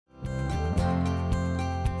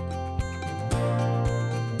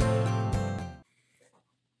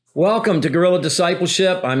Welcome to Guerrilla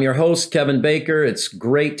Discipleship. I'm your host, Kevin Baker. It's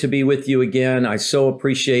great to be with you again. I so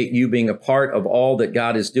appreciate you being a part of all that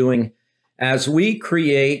God is doing as we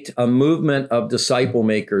create a movement of disciple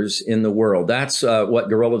makers in the world. That's what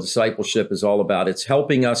Guerrilla Discipleship is all about. It's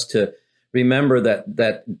helping us to remember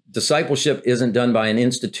that discipleship isn't done by an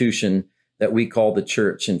institution that we call the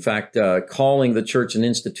church. In fact, calling the church an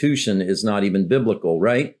institution is not even biblical,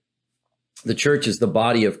 right? The church is the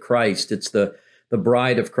body of Christ. It's the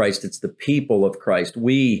bride of Christ. It's the people of Christ.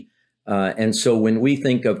 And so when we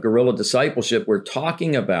think of guerrilla discipleship, we're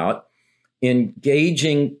talking about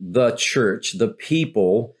engaging the church, the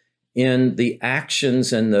people, in the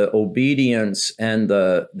actions and the obedience and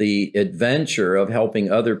the adventure of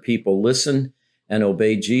helping other people listen and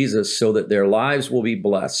obey Jesus so that their lives will be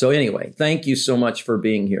blessed. So anyway, thank you so much for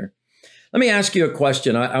being here. Let me ask you a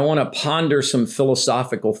question. I want to ponder some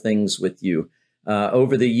philosophical things with you.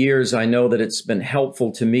 Over the years, I know that it's been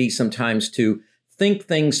helpful to me sometimes to think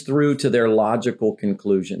things through to their logical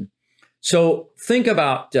conclusion. So think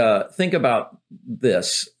about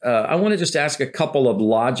this. I want to just ask a couple of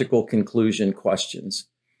logical conclusion questions.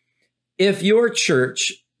 If your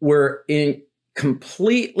church were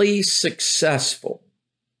completely successful,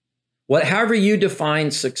 however you define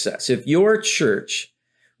success, if your church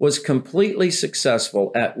was completely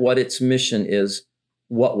successful at what its mission is,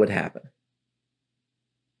 what would happen?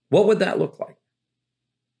 What would that look like?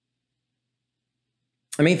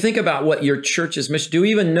 I mean, think about what your church's mission. Do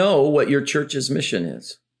you even know what your church's mission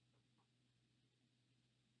is?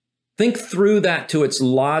 Think through that to its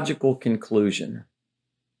logical conclusion.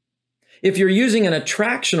 If you're using an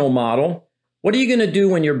attractional model, what are you going to do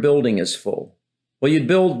when your building is full? Well, you'd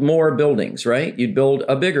build more buildings, right? You'd build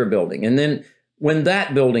a bigger building. And then when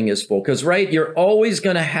that building is full, because, right, you're always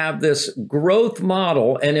going to have this growth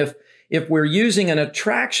model. And if we're using an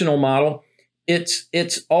attractional model,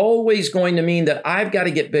 it's always going to mean that I've got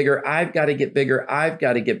to get bigger, I've got to get bigger, I've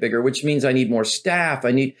got to get bigger, which means I need more staff.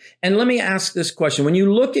 And let me ask this question. When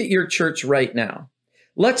you look at your church right now,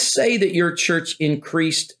 let's say that your church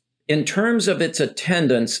increased in terms of its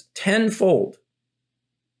attendance tenfold.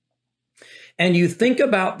 And you think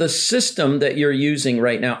about the system that you're using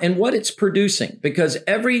right now and what it's producing, because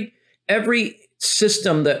every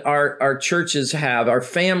system that our churches have, our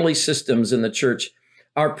family systems in the church,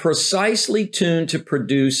 are precisely tuned to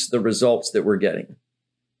produce the results that we're getting.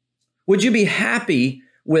 Would you be happy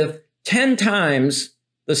with 10 times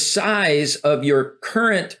the size of your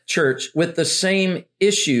current church with the same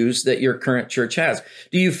issues that your current church has?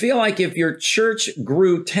 Do you feel like if your church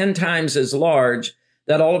grew 10 times as large,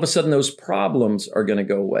 that all of a sudden those problems are going to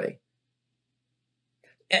go away?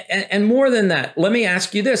 And more than that, let me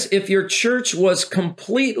ask you this. If your church was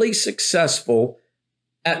completely successful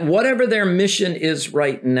at whatever their mission is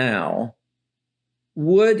right now,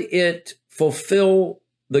 would it fulfill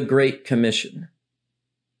the Great Commission?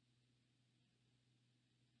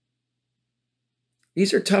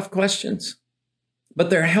 These are tough questions, but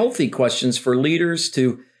they're healthy questions for leaders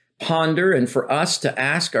to ponder and for us to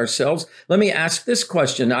ask ourselves. Let me ask this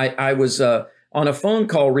question. I was on a phone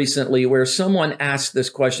call recently where someone asked this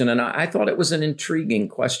question, and I thought it was an intriguing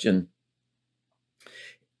question.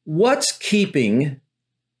 What's keeping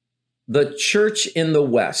the church in the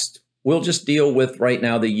West? We'll just deal with right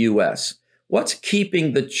now the U.S. What's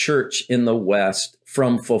keeping the church in the West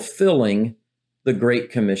from fulfilling the Great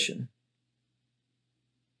Commission?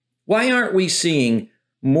 Why aren't we seeing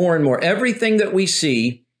more and more? Everything that we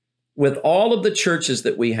see with all of the churches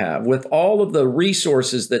that we have, with all of the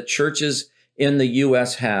resources that churches in the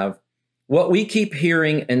U.S. have, what we keep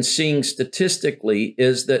hearing and seeing statistically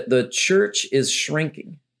is that the church is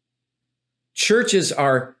shrinking. Churches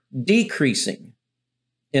are decreasing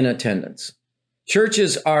in attendance.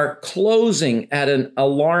 Churches are closing at an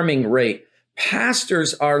alarming rate.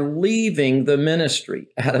 Pastors are leaving the ministry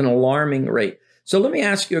at an alarming rate. So let me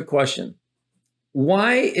ask you a question.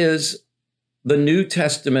 Why is the New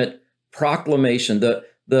Testament proclamation,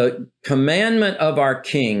 the commandment of our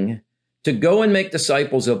King to go and make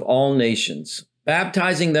disciples of all nations,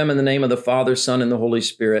 baptizing them in the name of the Father, Son, and the Holy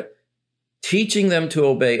Spirit, teaching them to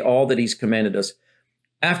obey all that he's commanded us,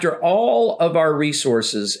 after all of our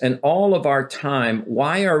resources and all of our time,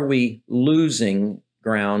 why are we losing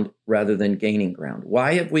ground rather than gaining ground?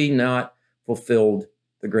 Why have we not fulfilled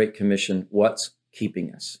the Great Commission? What's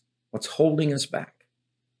keeping us? What's holding us back?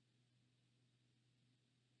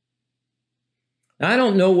 Now, I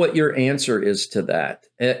don't know what your answer is to that,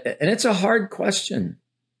 and it's a hard question.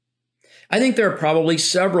 I think there are probably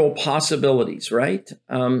several possibilities, right?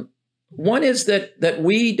 One is that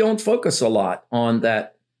we don't focus a lot on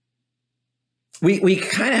that We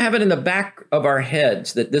kind of have it in the back of our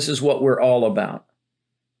heads that this is what we're all about.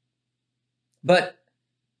 But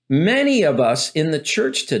many of us in the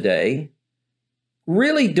church today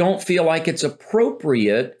really don't feel like it's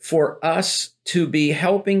appropriate for us to be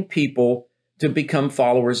helping people to become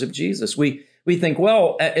followers of Jesus. We think,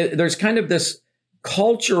 well, there's kind of this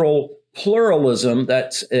cultural pluralism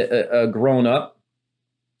that's grown up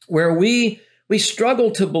where we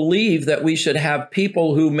struggle to believe that we should have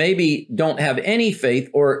people who maybe don't have any faith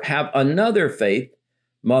or have another faith,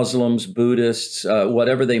 Muslims, Buddhists,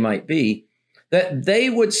 whatever they might be, that they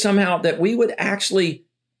would somehow, that we would actually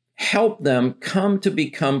help them come to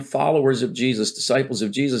become followers of Jesus, disciples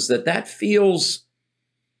of Jesus, that feels,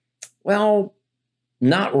 well,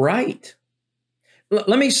 not right.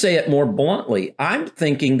 Let me say it more bluntly. I'm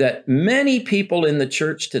thinking that many people in the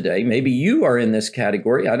church today, maybe you are in this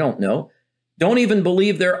category, I don't know, don't even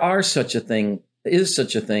believe there is such a thing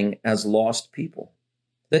as lost people.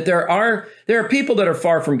 That there are people that are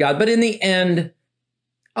far from God, but in the end,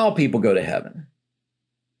 all people go to heaven.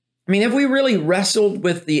 I mean, have we really wrestled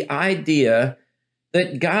with the idea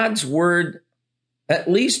that God's word, at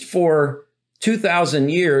least for 2,000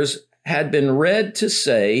 years, had been read to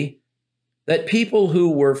say that people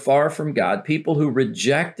who were far from God, people who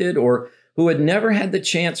rejected or who had never had the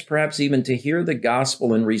chance perhaps even to hear the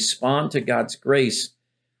gospel and respond to God's grace,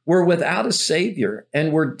 were without a Savior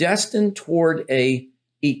and were destined toward an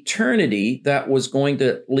eternity that was going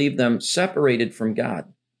to leave them separated from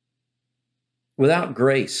God, without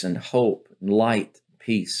grace and hope and light and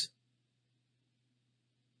peace.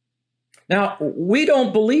 Now, we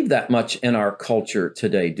don't believe that much in our culture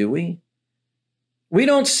today, do we? We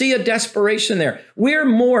don't see a desperation there. We're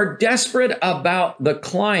more desperate about the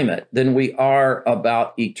climate than we are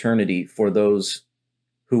about eternity for those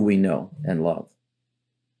who we know and love.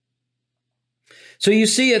 So you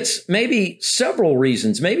see, it's maybe several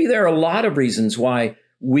reasons. Maybe there are a lot of reasons why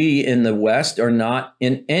we in the West are not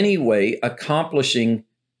in any way accomplishing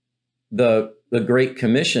the Great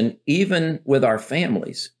Commission, even with our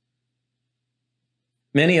families.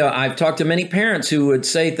 I've talked to many parents who would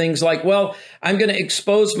say things like, well, I'm going to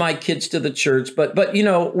expose my kids to the church, but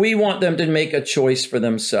we want them to make a choice for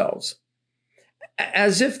themselves.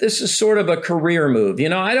 As if this is sort of a career move.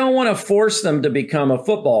 I don't want to force them to become a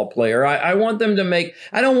football player. I don't want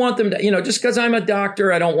them to, just because I'm a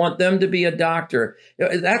doctor, I don't want them to be a doctor.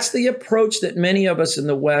 That's the approach that many of us in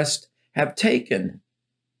the West have taken.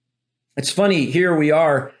 It's funny, here we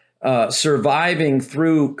are, surviving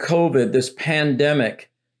through COVID, this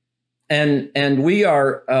pandemic, and we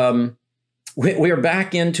are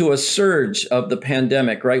back into a surge of the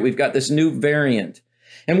pandemic, right? We've got this new variant.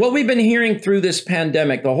 And what we've been hearing through this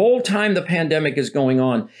pandemic, the whole time the pandemic is going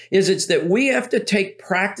on, is it's that we have to take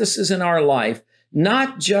practices in our life,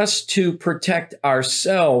 not just to protect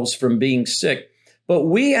ourselves from being sick, but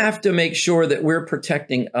we have to make sure that we're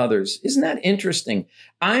protecting others. Isn't that interesting?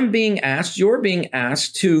 You're being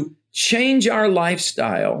asked to change our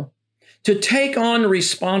lifestyle, to take on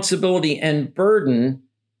responsibility and burden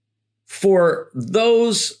for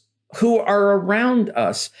those who are around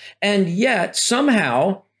us. And yet,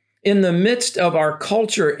 somehow, in the midst of our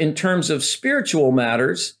culture, in terms of spiritual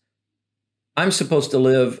matters, I'm supposed to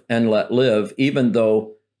live and let live, even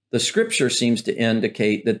though the scripture seems to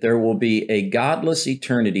indicate that there will be a godless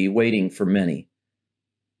eternity waiting for many.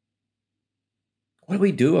 What do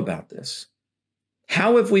we do about this?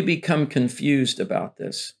 How have we become confused about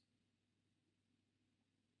this?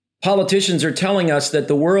 Politicians are telling us that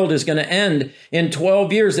the world is going to end in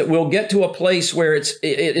 12 years, that we'll get to a place where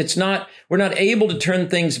we're not able to turn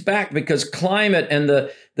things back because climate and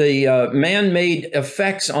the man-made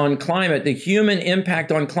effects on climate, the human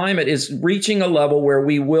impact on climate is reaching a level where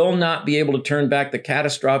we will not be able to turn back the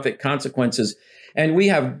catastrophic consequences. And we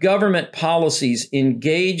have government policies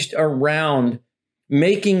engaged around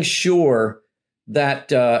making sure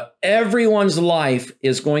that everyone's life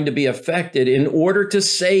is going to be affected in order to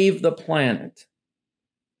save the planet.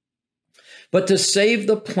 But to save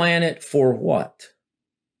the planet for what?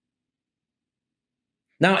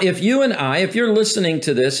 Now, if you're listening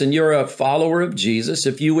to this and you're a follower of Jesus,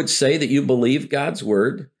 if you would say that you believe God's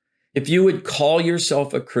word, if you would call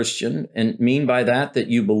yourself a Christian and mean by that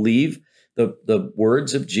you believe the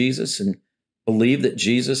words of Jesus and believe that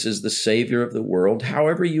Jesus is the Savior of the world,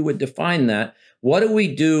 however you would define that, what do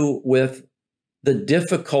we do with the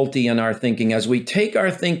difficulty in our thinking as we take our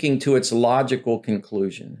thinking to its logical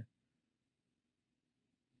conclusion?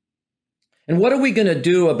 And what are we going to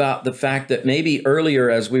do about the fact that maybe earlier,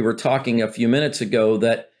 as we were talking a few minutes ago,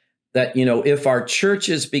 that if our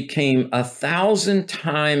churches became 1,000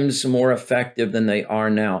 times more effective than they are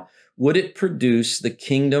now, would it produce the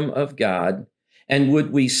kingdom of God? And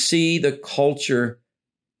would we see the culture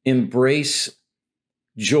embrace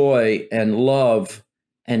joy and love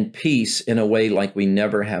and peace in a way like we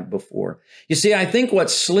never have before? You see, I think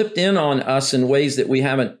what's slipped in on us in ways that we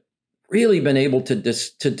haven't really been able to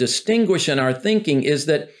distinguish in our thinking is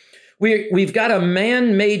that we've got a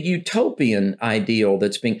man-made utopian ideal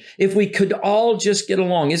that's being, if we could all just get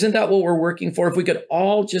along, isn't that what we're working for? If we could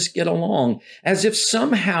all just get along, as if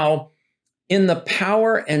somehow in the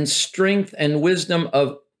power and strength and wisdom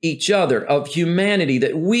of each other, of humanity,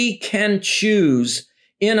 that we can choose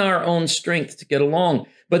in our own strength to get along.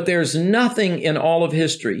 But there's nothing in all of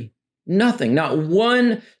history, nothing, not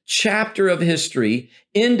one chapter of history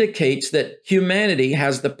indicates that humanity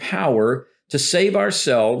has the power to save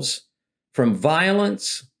ourselves from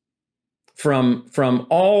violence, from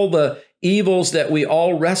all the evils that we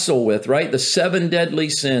all wrestle with, right? The 7 deadly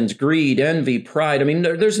sins, greed, envy, pride. I mean,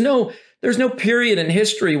 there's no period in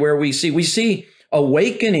history where we see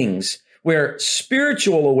awakenings, where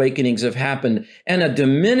spiritual awakenings have happened, and a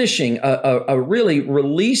diminishing, a really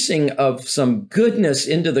releasing of some goodness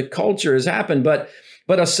into the culture has happened. But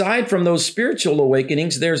aside from those spiritual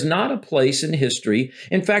awakenings, there's not a place in history.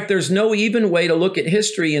 In fact, there's no even way to look at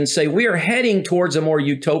history and say we are heading towards a more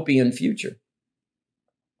utopian future.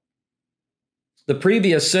 The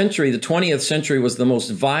previous century, the 20th century, was the most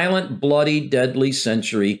violent, bloody, deadly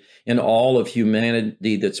century in all of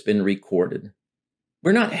humanity that's been recorded.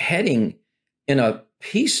 We're not heading in a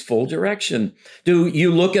peaceful direction. Do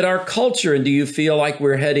you look at our culture and do you feel like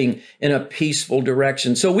we're heading in a peaceful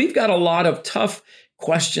direction? So we've got a lot of tough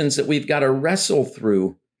questions that we've got to wrestle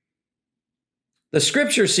through. The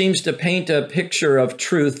scripture seems to paint a picture of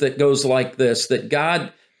truth that goes like this, that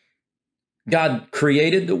God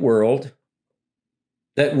created the world,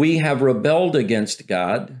 that we have rebelled against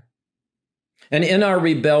God. And in our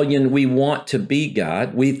rebellion, we want to be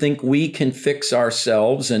God. We think we can fix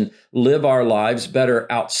ourselves and live our lives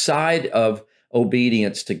better outside of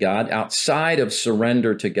obedience to God, outside of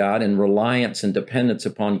surrender to God and reliance and dependence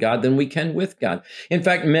upon God than we can with God. In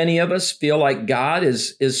fact, many of us feel like God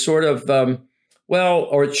is sort of,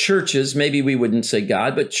 or churches, maybe we wouldn't say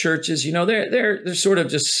God, but churches, they're sort of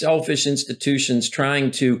just selfish institutions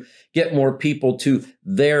trying to get more people to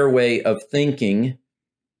their way of thinking.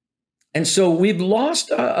 And so we've lost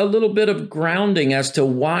a little bit of grounding as to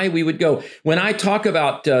why we would go. When I talk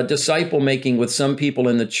about disciple making with some people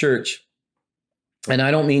in the church, and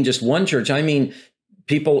I don't mean just one church, I mean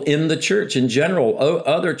people in the church in general,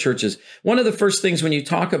 other churches. One of the first things when you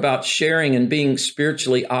talk about sharing and being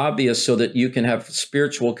spiritually obvious so that you can have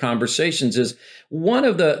spiritual conversations is one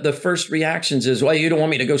of the first reactions is, well, you don't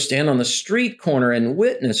want me to go stand on the street corner and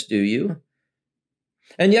witness, do you?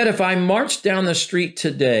 And yet if I marched down the street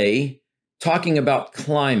today talking about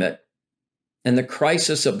climate and the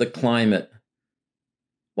crisis of the climate,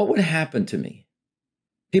 what would happen to me?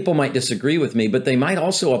 People might disagree with me, but they might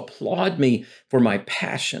also applaud me for my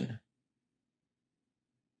passion.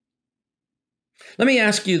 Let me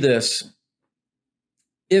ask you this.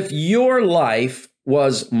 If your life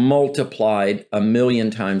was multiplied 1,000,000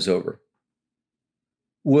 times over,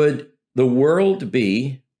 would the world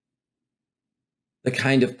be the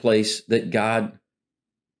kind of place that God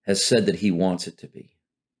has said that he wants it to be?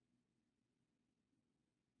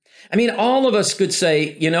 I mean, all of us could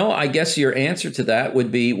say, I guess your answer to that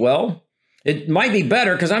would be, well, it might be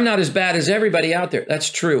better because I'm not as bad as everybody out there.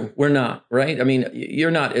 That's true. We're not, right? I mean,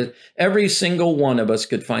 you're not. Every single one of us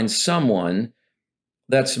could find someone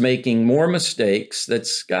that's making more mistakes,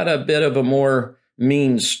 that's got a bit of a more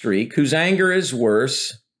mean streak, whose anger is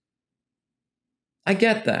worse. I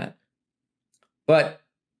get that. But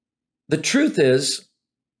the truth is,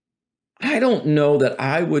 I don't know that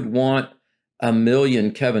I would want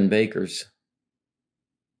 1,000,000 Kevin Bakers.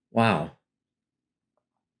 Wow.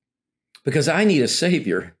 Because I need a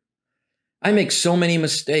savior. I make so many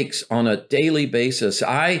mistakes on a daily basis.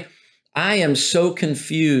 I am so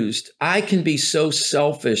confused. I can be so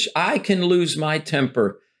selfish. I can lose my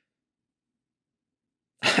temper.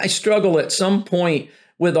 I struggle at some point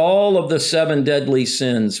with all of the 7 deadly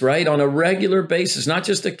sins, right? On a regular basis, not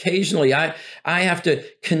just occasionally. I have to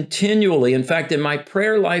continually, in fact, in my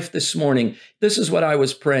prayer life this morning, this is what I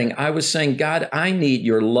was praying. I was saying, God, I need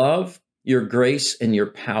your love, your grace, and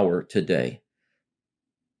your power today.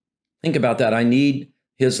 Think about that. I need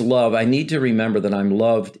his love. I need to remember that I'm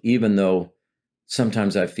loved, even though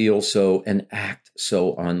sometimes I feel so and act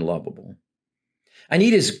so unlovable. I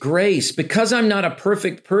need his grace. Because I'm not a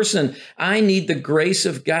perfect person, I need the grace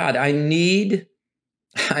of God. What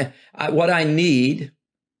I need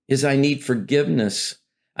is I need forgiveness.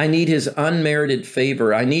 I need his unmerited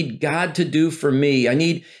favor. I need God to do for me. I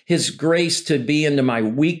need his grace to be into my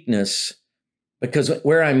weakness, because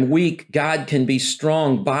where I'm weak, God can be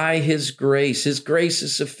strong by his grace. His grace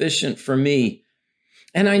is sufficient for me.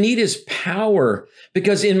 And I need his power,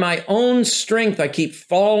 because in my own strength, I keep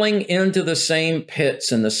falling into the same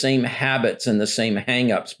pits and the same habits and the same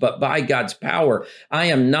hangups. But by God's power, I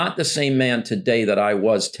am not the same man today that I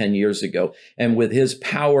was 10 years ago. And with his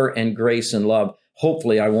power and grace and love,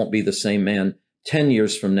 hopefully I won't be the same man 10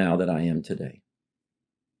 years from now that I am today.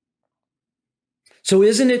 So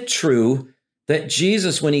isn't it true that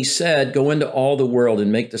Jesus, when he said, go into all the world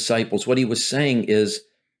and make disciples, what he was saying is,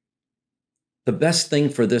 the best thing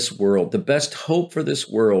for this world, the best hope for this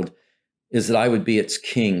world is that I would be its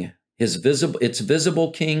king, its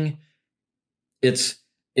visible king, its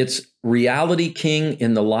reality king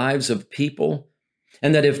in the lives of people.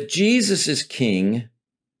 And that if Jesus is king,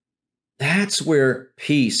 that's where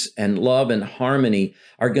peace and love and harmony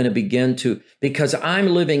are going to begin to, because I'm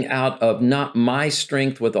living out of not my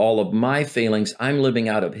strength with all of my failings, I'm living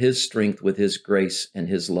out of his strength with his grace and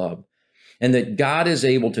his love. And that God is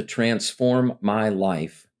able to transform my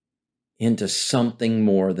life into something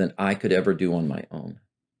more than I could ever do on my own.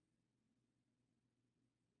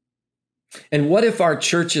 And what if our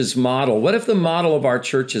church's model, what if the model of our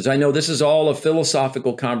churches, I know this is all a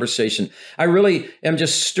philosophical conversation. I really am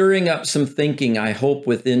just stirring up some thinking, I hope,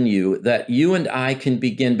 within you, that you and I can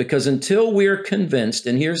begin, because until we're convinced,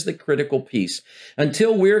 and here's the critical piece,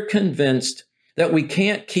 until we're convinced that we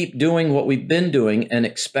can't keep doing what we've been doing and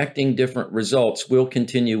expecting different results, we'll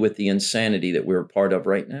continue with the insanity that we're a part of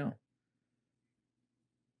right now.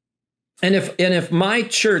 And if my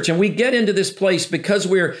church, and we get into this place because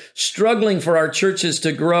we're struggling for our churches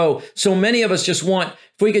to grow, so many of us just want,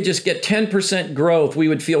 if we could just get 10% growth, we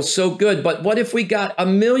would feel so good. But what if we got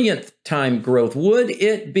 1,000,000th time growth? Would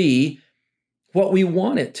it be what we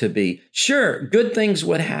want it to be? Sure, good things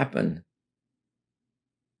would happen.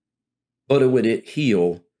 But would it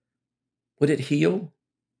heal? Would it heal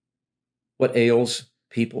what ails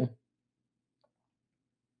people?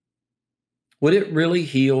 Would it really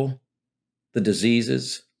heal the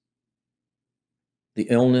diseases, the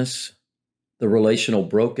illness, the relational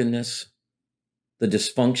brokenness, the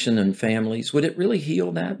dysfunction in families? Would it really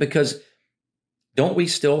heal that? Because don't we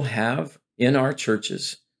still have in our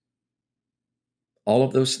churches all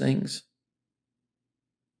of those things?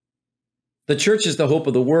 The church is the hope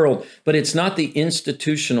of the world, but it's not the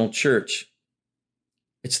institutional church.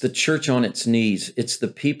 It's the church on its knees. It's the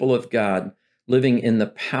people of God living in the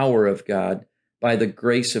power of God, by the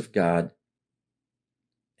grace of God,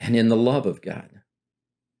 and in the love of God.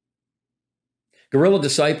 Guerrilla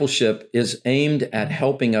discipleship is aimed at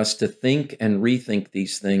helping us to think and rethink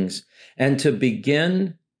these things and to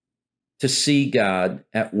begin to see God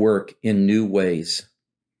at work in new ways.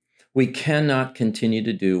 We cannot continue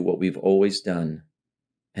to do what we've always done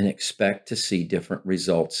and expect to see different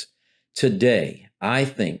results. Today, I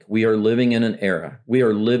think we are living in an era, we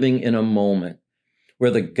are living in a moment where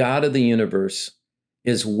the God of the universe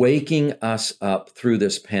is waking us up through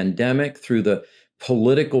this pandemic, through the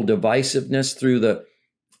political divisiveness, through the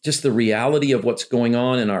reality of what's going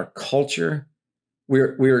on in our culture.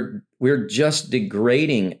 We're just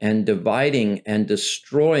degrading and dividing and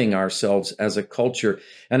destroying ourselves as a culture.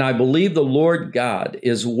 And I believe the Lord God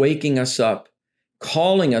is waking us up,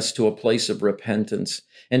 calling us to a place of repentance.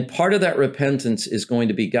 And part of that repentance is going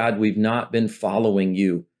to be, God, we've not been following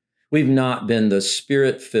you. We've not been the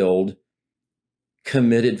Spirit-filled,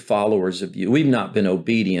 committed followers of you. We've not been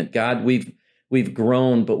obedient. God, we've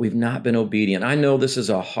grown, but we've not been obedient. I know this is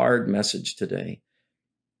a hard message today.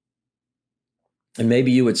 And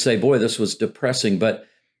maybe you would say, boy, this was depressing, but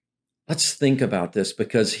let's think about this,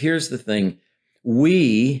 because here's the thing.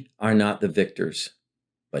 We are not the victors,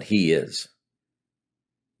 but he is.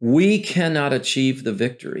 We cannot achieve the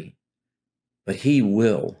victory, but he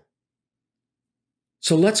will.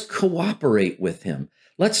 So let's cooperate with him.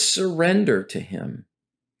 Let's surrender to him.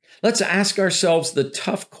 Let's ask ourselves the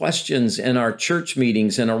tough questions in our church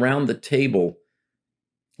meetings and around the table.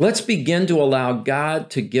 Let's begin to allow God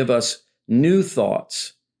to give us new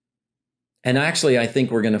thoughts. And actually, I think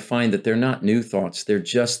we're going to find that they're not new thoughts. They're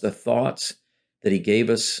just the thoughts that he gave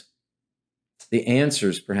us, the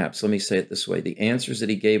answers, perhaps, let me say it this way, the answers that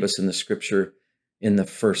he gave us in the scripture in the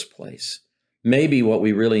first place. Maybe what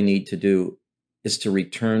we really need to do is to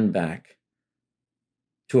return back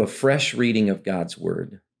to a fresh reading of God's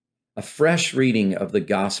word, a fresh reading of the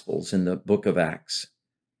Gospels in the book of Acts,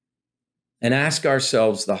 and ask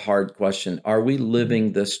ourselves the hard question, are we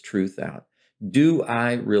living this truth out? Do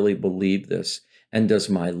I really believe this? And does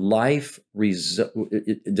my life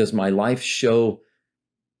show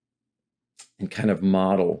and kind of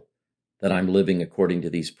model that I'm living according to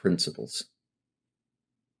these principles?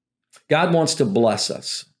 God wants to bless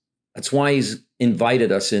us. That's why he's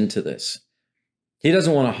invited us into this. He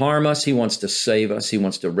doesn't want to harm us. He wants to save us. He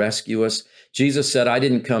wants to rescue us. Jesus said, I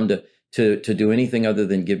didn't come to do anything other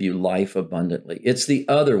than give you life abundantly. It's the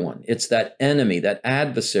other one. It's that enemy, that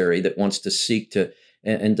adversary that wants to seek to,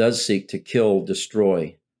 and does seek to kill,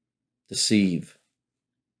 destroy, deceive.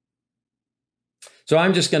 So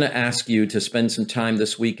I'm just going to ask you to spend some time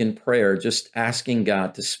this week in prayer, just asking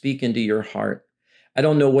God to speak into your heart. I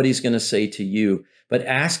don't know what he's going to say to you, but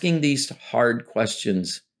asking these hard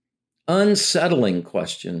questions, unsettling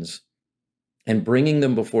questions, and bringing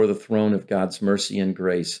them before the throne of God's mercy and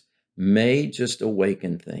grace may just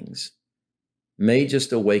awaken things, may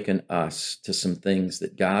just awaken us to some things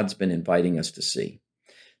that God's been inviting us to see.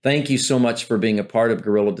 Thank you so much for being a part of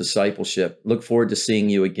Guerrilla Discipleship. Look forward to seeing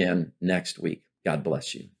you again next week. God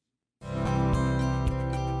bless you.